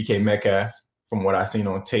 DK Metcalf, from what I seen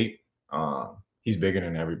on tape, he's bigger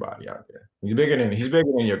than everybody out there. He's bigger than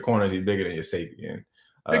your corners. He's bigger than your safety. And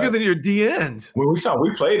bigger than your DNs. When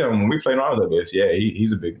we played him, when we played all of this, yeah,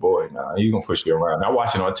 he's a big boy. Nah, he's gonna push you around. I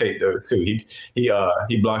watch it on tape though too.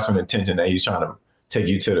 He blocks from intention that he's trying to take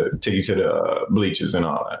you to the bleachers and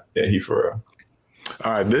all that. Yeah, he for real.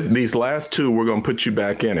 All right, these last two, we're gonna put you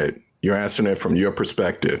back in it. You're answering it from your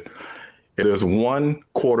perspective. If there's one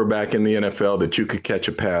quarterback in the NFL that you could catch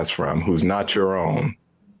a pass from who's not your own,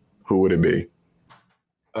 who would it be?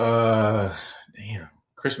 Damn.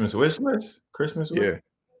 Christmas wish list? Christmas wish?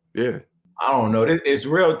 Yeah. I don't know. It's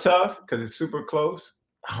real tough because it's super close.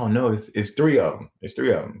 I don't know. It's three of them. It's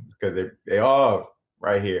three of them because they all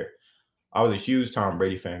right here. I was a huge Tom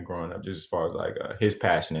Brady fan growing up, just as far as like his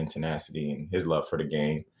passion and tenacity and his love for the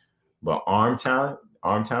game. But arm talent,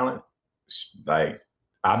 like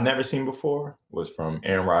I've never seen before, was from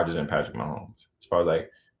Aaron Rodgers and Patrick Mahomes. As far as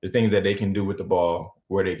like the things that they can do with the ball,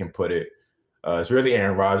 where they can put it. It's really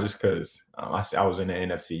Aaron Rodgers because I was in the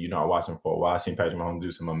NFC. You know, I watched him for a while. I seen Patrick Mahomes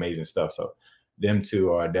do some amazing stuff. So them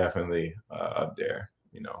two are definitely up there.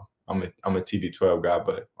 You know, I'm a TB12 guy,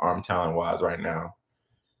 but arm talent wise right now,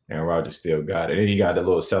 Aaron Rodgers still got it. And he got a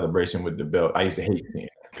little celebration with the belt. I used to hate seeing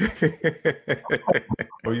it.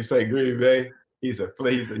 When you play Green Bay, he's a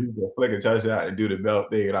flick a touchdown and do the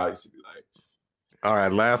belt thing. And I used to be like, all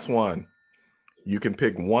right, last one. You can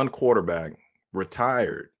pick one quarterback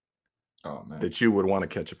retired that you would want to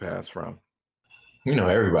catch a pass from. You know,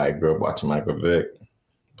 everybody grew up watching Michael Vick,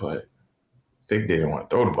 but they didn't want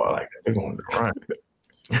to throw the ball like that. They wanted to run.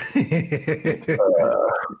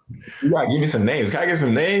 You gotta give me some names. Can I get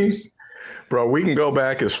some names? Bro, we can go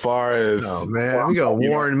back as far as we got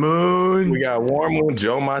Warren Moon. We got Warren Moon,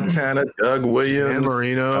 Joe Montana, Doug Williams, Dan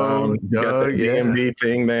Marino, Doug, the DMV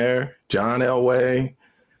thing there, John Elway.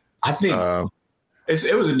 I think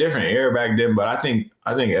it was a different era back then, but I think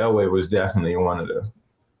Elway was definitely one of the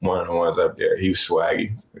ones up there. He was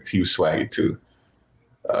swaggy. He was swaggy too.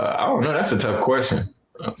 I don't know. That's a tough question.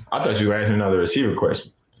 I thought you were answering another receiver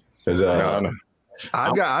question. Because no.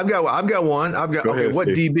 I've got one. Go ahead, what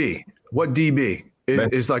Steve. DB? What DB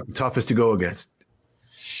is like the toughest to go against?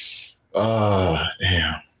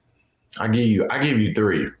 Damn. I give you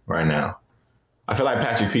three right now. I feel like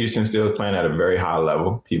Patrick Peterson still is playing at a very high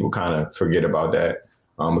level. People kind of forget about that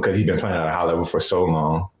because he's been playing at a high level for so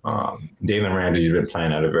long. Jalen Ramsey's been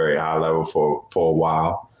playing at a very high level for a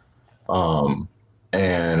while.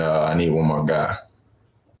 And I need one more guy.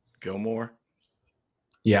 Gilmore?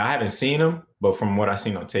 Yeah, I haven't seen him, but from what I've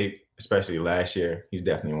seen on tape, especially last year, he's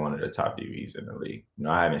definitely one of the top DBs in the league. You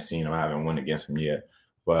know, I haven't seen him. I haven't won against him yet,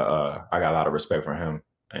 but I got a lot of respect for him.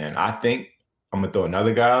 And I think I'm going to throw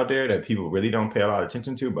another guy out there that people really don't pay a lot of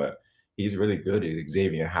attention to, but he's really good at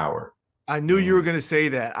Xavier Howard. I knew you were going to say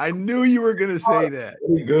that.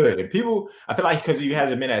 Really good. And people, I feel like because he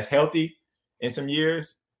hasn't been as healthy in some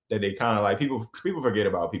years, that they kind of like, people forget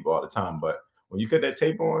about people all the time. But when you cut that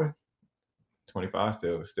tape on, 25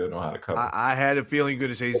 still know how to cover. I had a feeling you're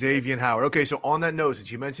going to say Xavier Howard. Okay, so on that note, since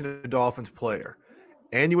you mentioned a Dolphins player,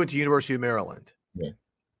 and you went to University of Maryland,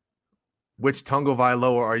 which Tungo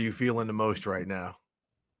Vailoa are you feeling the most right now?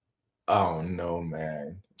 Oh no,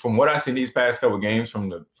 man! From what I see these past couple games from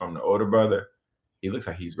the older brother, he looks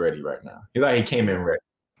like he's ready right now. He came in ready.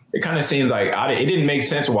 It kind of seemed like it didn't make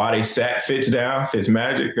sense why they sat Fitz down,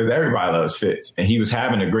 Fitzmagic, because everybody loves Fitz, and he was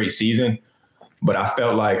having a great season. But I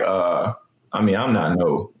felt like, I'm not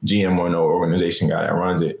no GM or no organization guy that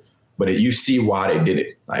runs it, But you see why they did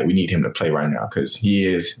it. Like, we need him to play right now because he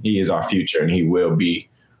is our future, and he will be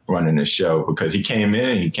running the show because he came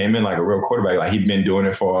in like a real quarterback. Like, he'd been doing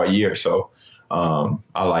it for a year. So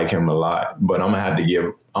I like him a lot. But I'm gonna have to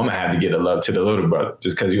give the love to the little brother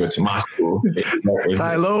just because he went to my school.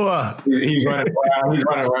 Tailoa. He's running around. He's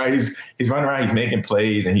running around. He's making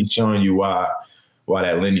plays, and he's showing you why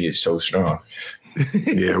that lineage is so strong.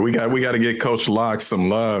 Yeah, we got to get Coach Locke some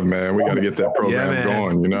love, man. We got to get that program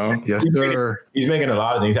going, you know? Yes, sir. He's making a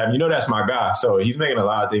lot of things happen. You know, that's my guy. So he's making a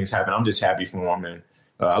lot of things happen. I'm just happy for him, and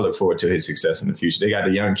I look forward to his success in the future. They got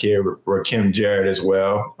the young kid, Rakim Jarrett, as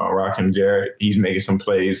well. Rakim Jarrett, he's making some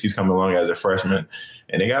plays. He's coming along as a freshman.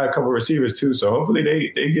 And they got a couple of receivers, too. So hopefully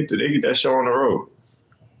they get that show on the road.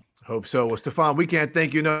 Hope so. Well, Stephon, we can't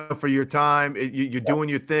thank you enough for your time. You're doing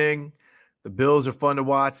your thing. The Bills are fun to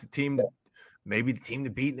watch. Maybe the team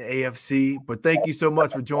to beat in the AFC. But thank you so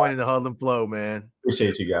much for joining the Huddle and Flow, man.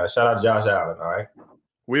 Appreciate you guys. Shout out to Josh Allen, all right?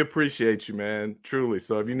 We appreciate you, man, truly.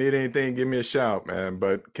 So if you need anything, give me a shout, man.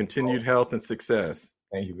 But continued health and success.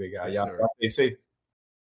 Thank you, big guy. Yes, Y'all stay safe.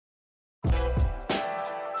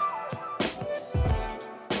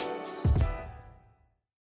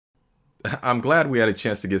 I'm glad we had a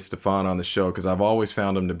chance to get Stephon on the show because I've always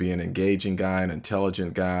found him to be an engaging guy, an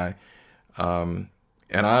intelligent guy.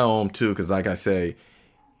 And I owe him too, because like I say,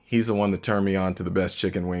 he's the one that turned me on to the best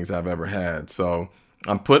chicken wings I've ever had. So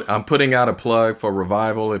I'm putting out a plug for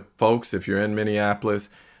Revival. Folks, if you're in Minneapolis,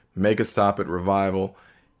 make a stop at Revival.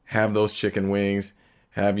 Have those chicken wings.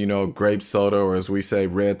 Have, grape soda, or as we say,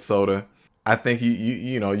 red soda. I think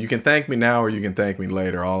you can thank me now or you can thank me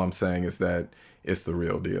later. All I'm saying is that it's the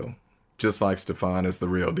real deal. Just like Stephon is the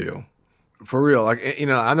real deal. For real. Like,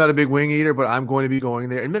 I'm not a big wing eater, but I'm going to be going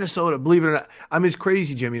there. In Minnesota, believe it or not, I mean, it's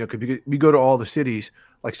crazy, Jim, because we go to all the cities,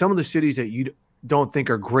 like some of the cities that you don't think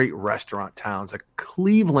are great restaurant towns. Like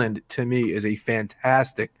Cleveland, to me, is a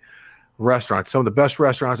fantastic restaurant. Some of the best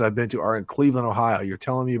restaurants I've been to are in Cleveland, Ohio. You're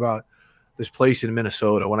telling me about this place in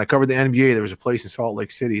Minnesota. When I covered the NBA, there was a place in Salt Lake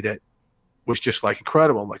City that was just like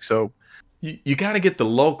incredible. I'm like, so. You got to get the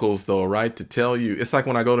locals, though, right, to tell you. It's like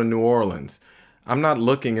when I go to New Orleans. I'm not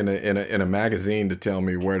looking in a magazine to tell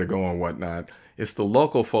me where to go and whatnot. It's the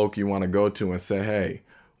local folk you want to go to and say, hey,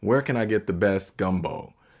 where can I get the best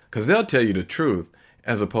gumbo? Because they'll tell you the truth,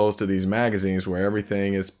 as opposed to these magazines where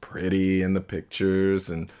everything is pretty and the pictures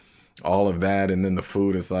and all of that. And then the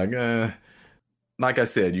food is like, Like I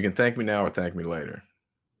said, you can thank me now or thank me later.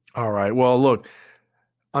 All right. Well, look,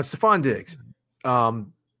 on Stephon Diggs,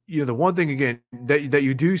 the one thing, again, that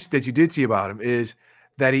you did see about him is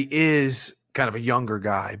that he is kind of a younger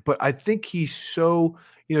guy, but I think he's so,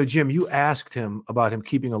 Jim, you asked him about him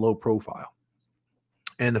keeping a low profile.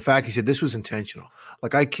 And the fact he said this was intentional.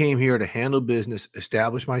 Like, I came here to handle business,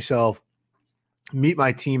 establish myself, meet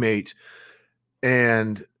my teammates,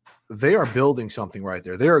 and they are building something right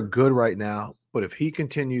there. They are good right now, but if he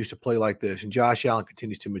continues to play like this and Josh Allen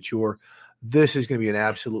continues to mature, this is going to be an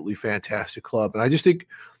absolutely fantastic club. And I just think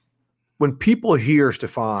when people hear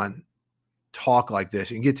Stephon talk like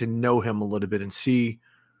this and get to know him a little bit and see,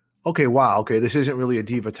 okay, wow, okay, this isn't really a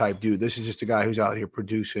diva type dude. This is just a guy who's out here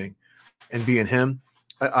producing and being him.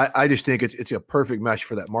 I just think it's a perfect mesh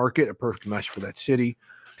for that market, a perfect mesh for that city.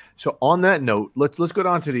 So on that note, let's go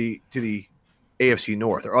down to the AFC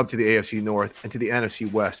North, or up to the AFC North and to the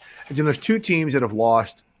NFC West. And Jim, there's two teams that have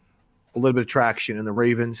lost a little bit of traction in the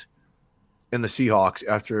Ravens and the Seahawks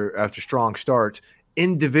after strong starts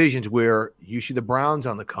in divisions where you see the Browns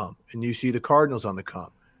on the come and you see the Cardinals on the come.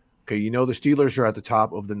 Okay, the Steelers are at the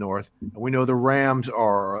top of the North, and we know the Rams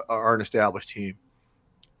are an established team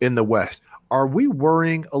in the West. Are we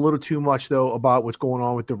worrying a little too much, though, about what's going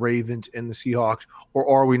on with the Ravens and the Seahawks, or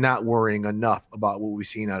are we not worrying enough about what we've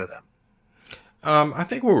seen out of them? I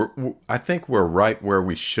think we're right where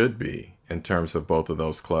we should be in terms of both of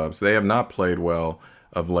those clubs. They have not played well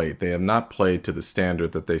of late. They have not played to the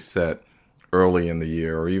standard that they set early in the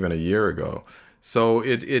year or even a year ago. So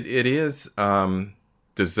it is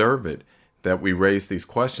deserved that we raise these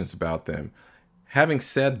questions about them. Having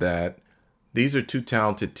said that, these are two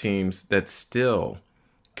talented teams that still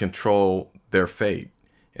control their fate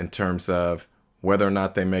in terms of whether or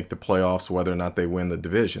not they make the playoffs, whether or not they win the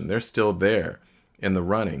division. They're still there in the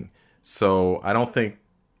running. So I don't think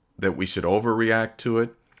that we should overreact to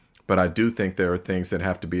it, but I do think there are things that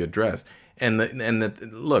have to be addressed.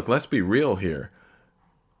 Look, let's be real here.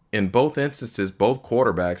 In both instances, both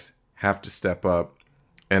quarterbacks have to step up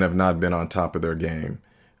and have not been on top of their game.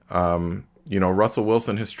 Russell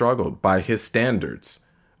Wilson has struggled by his standards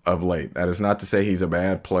of late. That is not to say he's a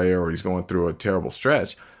bad player or he's going through a terrible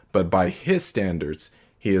stretch, but by his standards,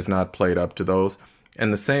 he has not played up to those.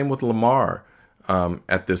 And the same with Lamar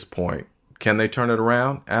at this point. Can they turn it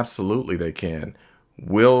around? Absolutely they can.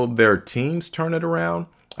 Will their teams turn it around?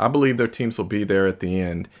 I believe their teams will be there at the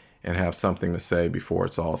end and have something to say before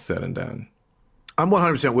it's all said and done. I'm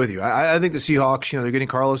 100% with you. I think the Seahawks, they're getting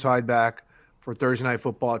Carlos Hyde back for Thursday Night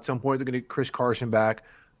Football. At some point, they're going to get Chris Carson back.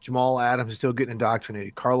 Jamal Adams is still getting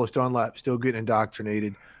indoctrinated. Carlos Dunlap still getting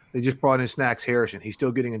indoctrinated. They just brought in Snacks Harrison. He's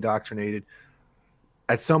still getting indoctrinated.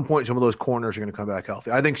 At some point, some of those corners are going to come back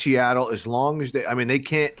healthy. I think Seattle, as long as they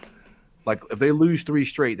can't, like if they lose 3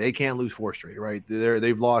 straight, they can't lose 4 straight, right?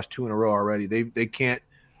 They've lost 2 in a row already. They can't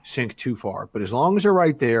sink too far. But as long as they're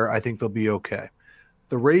right there, I think they'll be okay.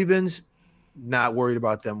 The Ravens, not worried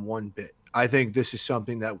about them one bit. I think this is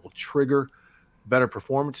something that will trigger better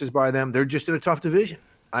performances by them. They're just in a tough division.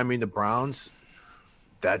 I mean, the Browns,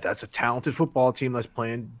 that's a talented football team that's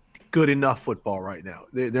playing good enough football right now.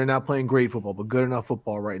 They're not playing great football, but good enough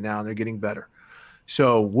football right now, and they're getting better.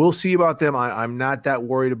 So we'll see about them. I'm not that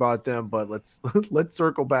worried about them, but let's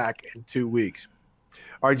circle back in 2 weeks.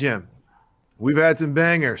 All right, Jim, we've had some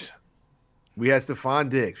bangers. We had Stephon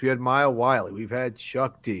Diggs. We had Maya Wiley. We've had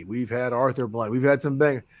Chuck D. We've had Arthur Blunt. We've had some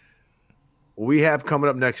bangers. What we have coming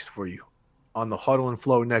up next for you on the Huddle and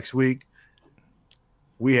Flow next week,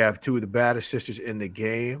 we have 2 of the baddest sisters in the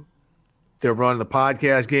game. They're running the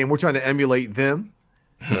podcast game. We're trying to emulate them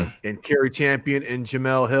and Carrie Champion and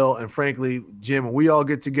Jamel Hill. And frankly, Jim, when we all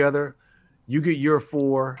get together, you get your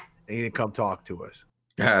 4 and you come talk to us.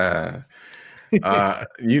 I'm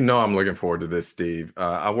looking forward to this, Steve.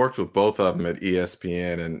 I worked with both of them at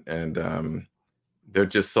ESPN and they're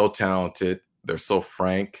just so talented. They're so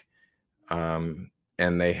frank. And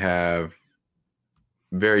they have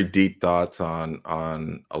very deep thoughts on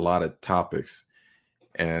a lot of topics.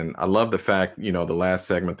 And I love the fact, the last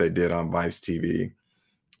segment they did on Vice TV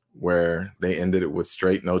where they ended it with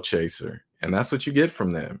straight, no chaser. And that's what you get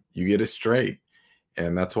from them. You get it straight.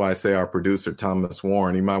 And that's why I say our producer, Thomas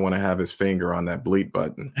Warren, he might want to have his finger on that bleep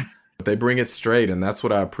button. But they bring it straight, and that's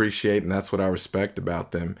what I appreciate, and that's what I respect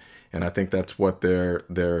about them. And I think that's what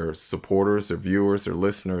their supporters, their viewers, their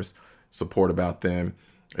listeners support about them,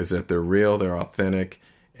 is that they're real, they're authentic,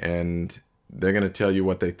 and they're going to tell you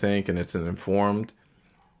what they think, and it's an informed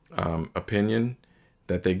opinion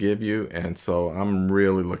that they give you. And so I'm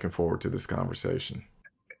really looking forward to this conversation.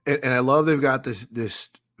 And I love they've got this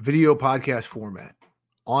video podcast format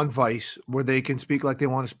on Vice where they can speak like they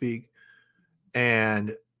want to speak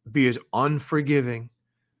and be as unforgiving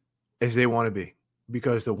as they want to be.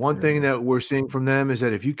 Because the one thing that we're seeing from them is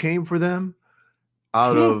that if you came for them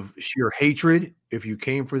out of sheer hatred, if you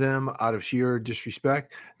came for them out of sheer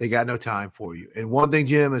disrespect, they got no time for you. And one thing,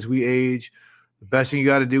 Jim, as we age, the best thing you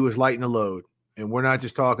got to do is lighten the load. And we're not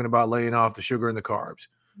just talking about laying off the sugar and the carbs.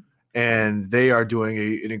 And they are doing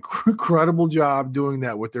an incredible job doing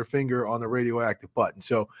that with their finger on the radioactive button.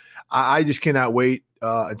 So I just cannot wait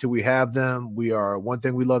until we have them. One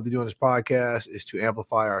thing we love to do on this podcast is to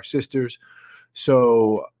amplify our sisters.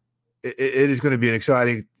 So it is going to be an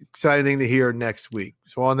exciting thing to hear next week.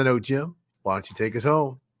 So on the note, Jim, why don't you take us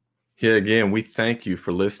home? Yeah, again, we thank you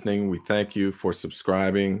for listening. We thank you for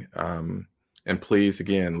subscribing. And please,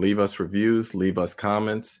 again, leave us reviews, leave us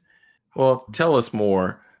comments. Well, tell us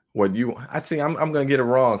more. I'm going to get it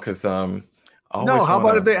wrong because how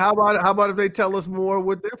about if they tell us more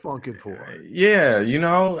what they're funking for? Yeah, we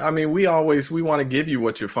want to give you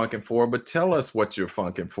what you're funking for, but tell us what you're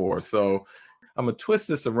funking for. So I'm gonna twist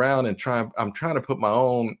this around and I'm trying to put my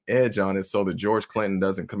own edge on it so that George Clinton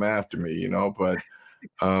doesn't come after me, but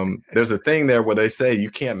there's a thing there where they say you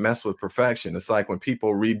can't mess with perfection. It's like when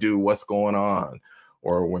people redo What's Going On,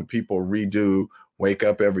 or when people redo Wake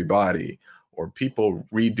Up Everybody, or people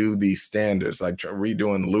redo these standards, like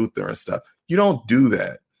redoing Luther and stuff. You don't do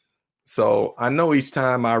that. So I know each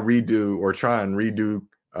time I redo or try and redo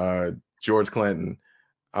George Clinton,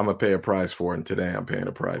 I'm going to pay a price for it. And today I'm paying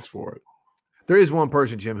a price for it. There is one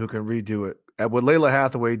person, Jim, who can redo it. What Layla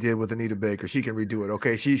Hathaway did with Anita Baker, she can redo it.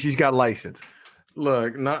 Okay, she's got license.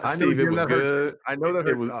 Look, Steve, it was good. I know that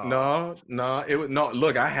it was no.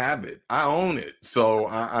 Look, I have it. I own it. So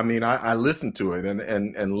I listened to it,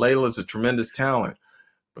 and Layla's a tremendous talent.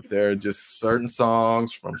 But there are just certain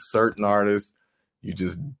songs from certain artists you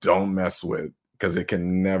just don't mess with because it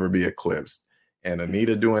can never be eclipsed. And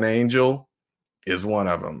Anita doing Angel is one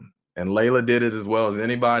of them. And Layla did it as well as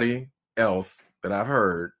anybody else that I've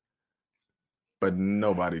heard. But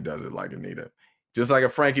nobody does it like Anita. Just like a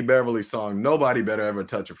Frankie Beverly song. Nobody better ever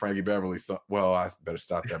touch a Frankie Beverly song. Well, I better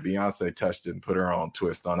stop that. Beyonce touched it and put her own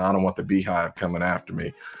twist on it. I don't want the Beehive coming after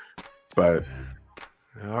me. But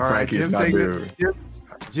all right, Frankie's my dude.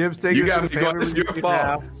 Jim's taking You got some to go. family It's your reunion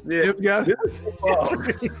fault. now. Yeah. Jim got it. This is your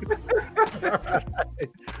fault.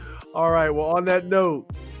 All right. Well, on that note,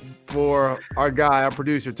 for our guy, our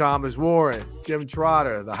producer, Thomas Warren, Jim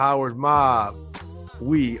Trotter, the Howard Mob,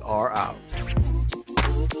 we are out.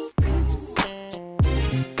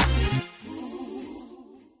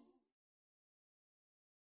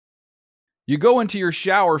 You go into your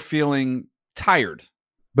shower feeling tired,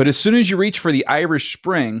 but as soon as you reach for the Irish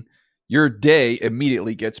Spring, your day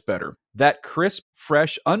immediately gets better. That crisp,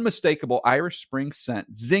 fresh, unmistakable Irish Spring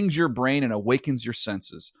scent zings your brain and awakens your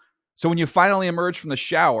senses. So when you finally emerge from the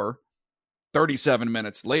shower, 37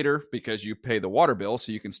 minutes later, because you pay the water bill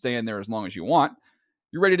so you can stay in there as long as you want,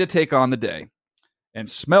 you're ready to take on the day and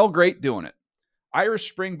smell great doing it.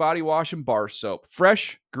 Irish Spring Body Wash and Bar Soap.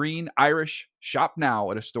 Fresh, green, Irish. Shop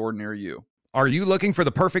now at a store near you. Are you looking for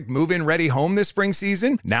the perfect move-in ready home this spring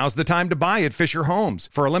season? Now's the time to buy at Fisher Homes.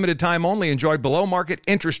 For a limited time only, enjoy below-market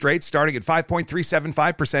interest rates starting at 5.375%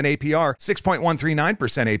 APR,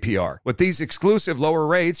 6.139% APR. With these exclusive lower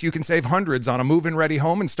rates, you can save hundreds on a move-in ready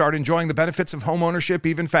home and start enjoying the benefits of home ownership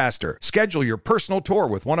even faster. Schedule your personal tour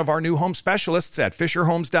with one of our new home specialists at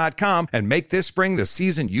FisherHomes.com and make this spring the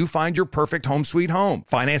season you find your perfect home sweet home.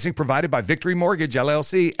 Financing provided by Victory Mortgage,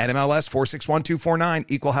 LLC, NMLS 461249,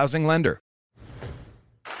 Equal Housing Lender.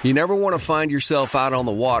 You never want to find yourself out on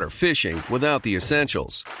the water fishing without the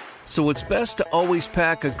essentials. So it's best to always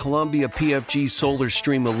pack a Columbia PFG Solar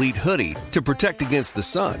Stream Elite hoodie to protect against the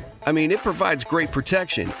sun. I mean, it provides great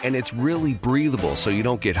protection and it's really breathable so you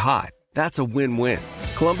don't get hot. That's a win-win.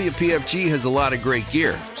 Columbia PFG has a lot of great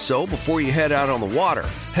gear. So before you head out on the water,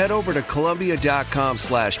 head over to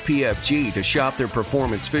Columbia.com/PFG to shop their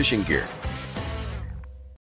performance fishing gear.